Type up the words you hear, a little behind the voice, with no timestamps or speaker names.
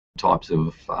types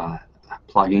of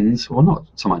plugins, or not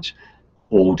so much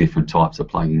all different types of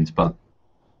plugins, but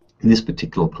this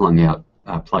particular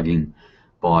plugin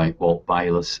by Walt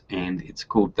Bayliss, and it's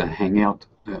called the Hangout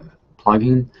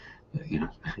plugin. You know,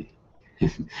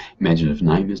 imaginative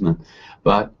name, isn't it?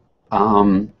 But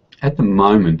at the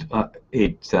moment,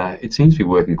 it seems to be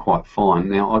working quite fine.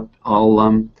 Now,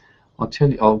 I'll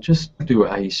tell you, I'll just do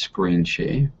a screen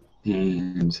share,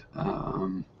 and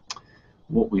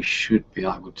what we should be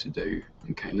able to do.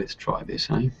 Okay, let's try this,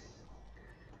 eh?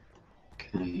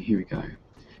 Okay, here we go.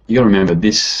 You got to remember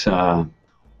this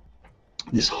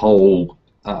this whole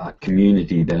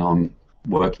community that I'm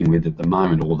working with at the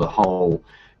moment, or the whole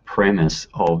premise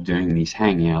of doing these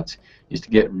Hangouts, is to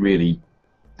get really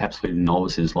absolute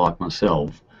novices like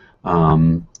myself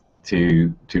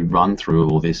to run through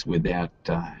all this without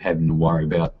having to worry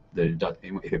about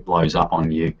if it blows up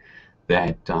on you,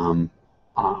 that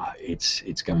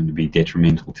it's going to be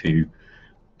detrimental to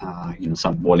you know,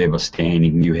 whatever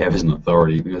standing you have as an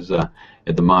authority, because at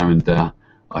the moment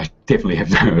I definitely have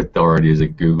no authority as a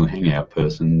Google Hangout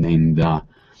person, and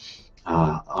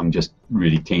I'm just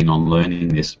really keen on learning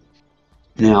this.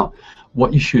 Now,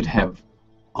 what you should have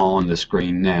on the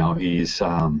screen now is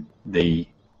the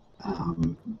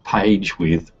page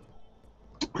with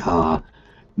the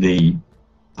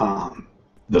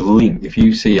link. If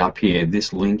you see up here,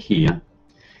 this link here,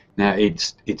 now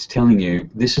it's telling you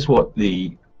this is what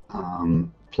the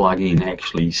plugin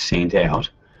actually sent out,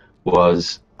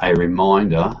 was a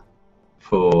reminder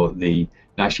for the,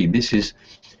 actually this is,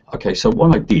 okay, so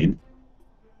what I did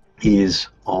is,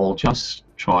 I'll just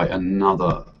try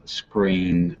another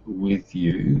screen with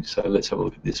you. So let's have a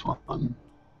look at this one.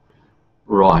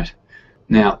 Right,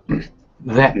 now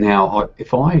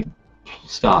if I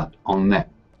start on that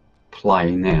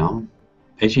play now,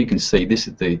 as you can see, this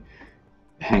is the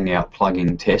Hangout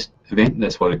plugin test event.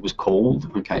 That's what it was called.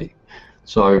 Okay,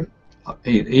 so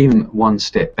even one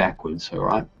step backwards. All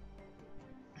right,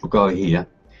 we'll go here.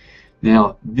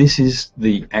 Now this is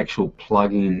the actual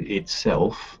plugin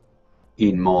itself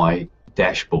in my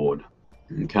dashboard.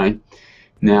 Okay,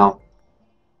 now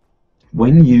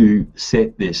when you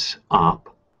set this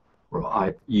up,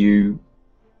 right, you've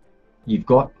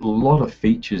got a lot of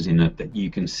features in it that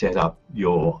you can set up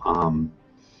your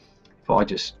if I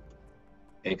just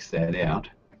X that out,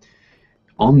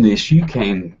 on this you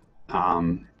can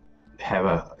have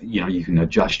a, you know, you can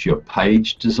adjust your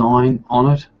page design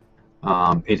on it.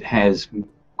 It has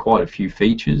quite a few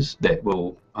features that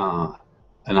will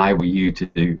enable you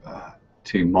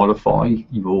to modify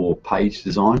your page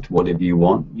design to whatever you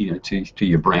want, you know, to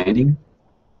your branding.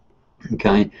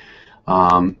 Okay,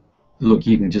 look,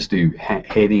 you can just do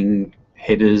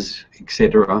headers,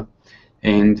 etc.,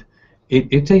 and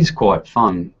it is quite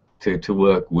fun to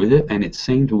work with it, and it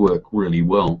seemed to work really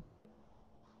well.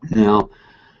 Now,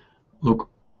 look,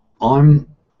 I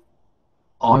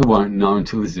won't know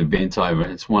until this event's over.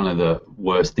 It's one of the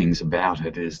worst things about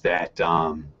it is that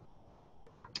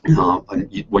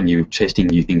when you're testing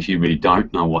new things, you really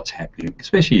don't know what's happening.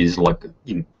 Especially is like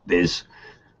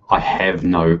I have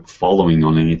no following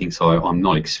on anything, so I'm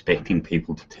not expecting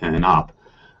people to turn up.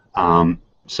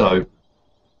 So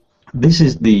this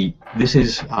is the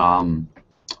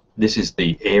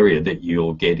area that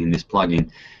you'll get in this plugin.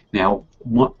 Now,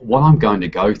 what I'm going to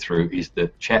go through is the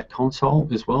chat console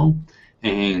as well,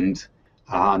 and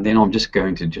then I'm just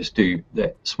going to do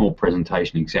that small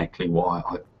presentation exactly why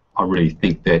I really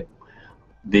think that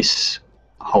this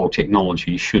whole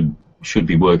technology should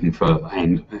be working for,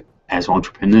 and as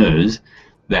entrepreneurs,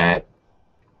 that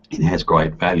it has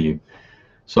great value.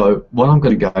 So what I'm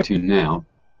going to go to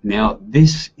now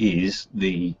this is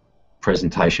the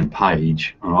presentation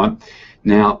page. All right,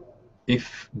 now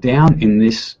if down in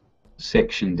this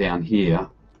section down here,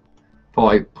 if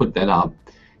I put that up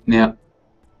now,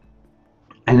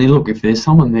 and then look, if there's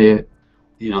someone there,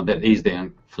 you know, that is there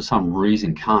and for some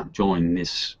reason can't join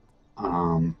this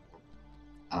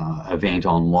event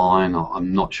online,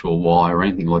 I'm not sure why or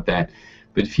anything like that,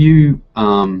 but if you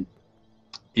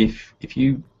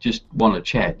just want to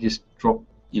chat, just drop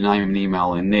your name and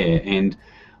email in there, and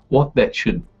what that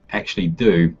should actually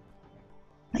do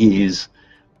is,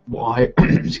 why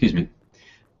excuse me,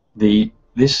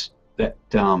 this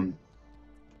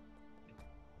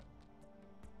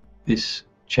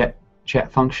chat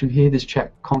function here, this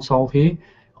chat console here,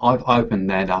 I've opened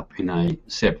that up in a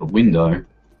separate window,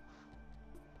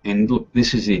 and look,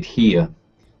 this is it here.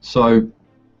 So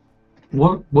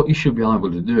what you should be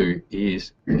able to do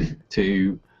is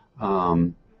to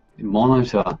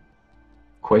monitor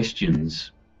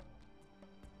questions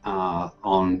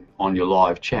on your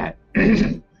live chat.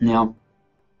 Now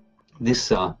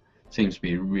this seems to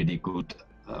be a really good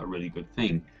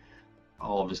thing.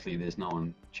 Obviously, there's no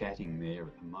one chatting there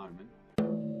at the moment.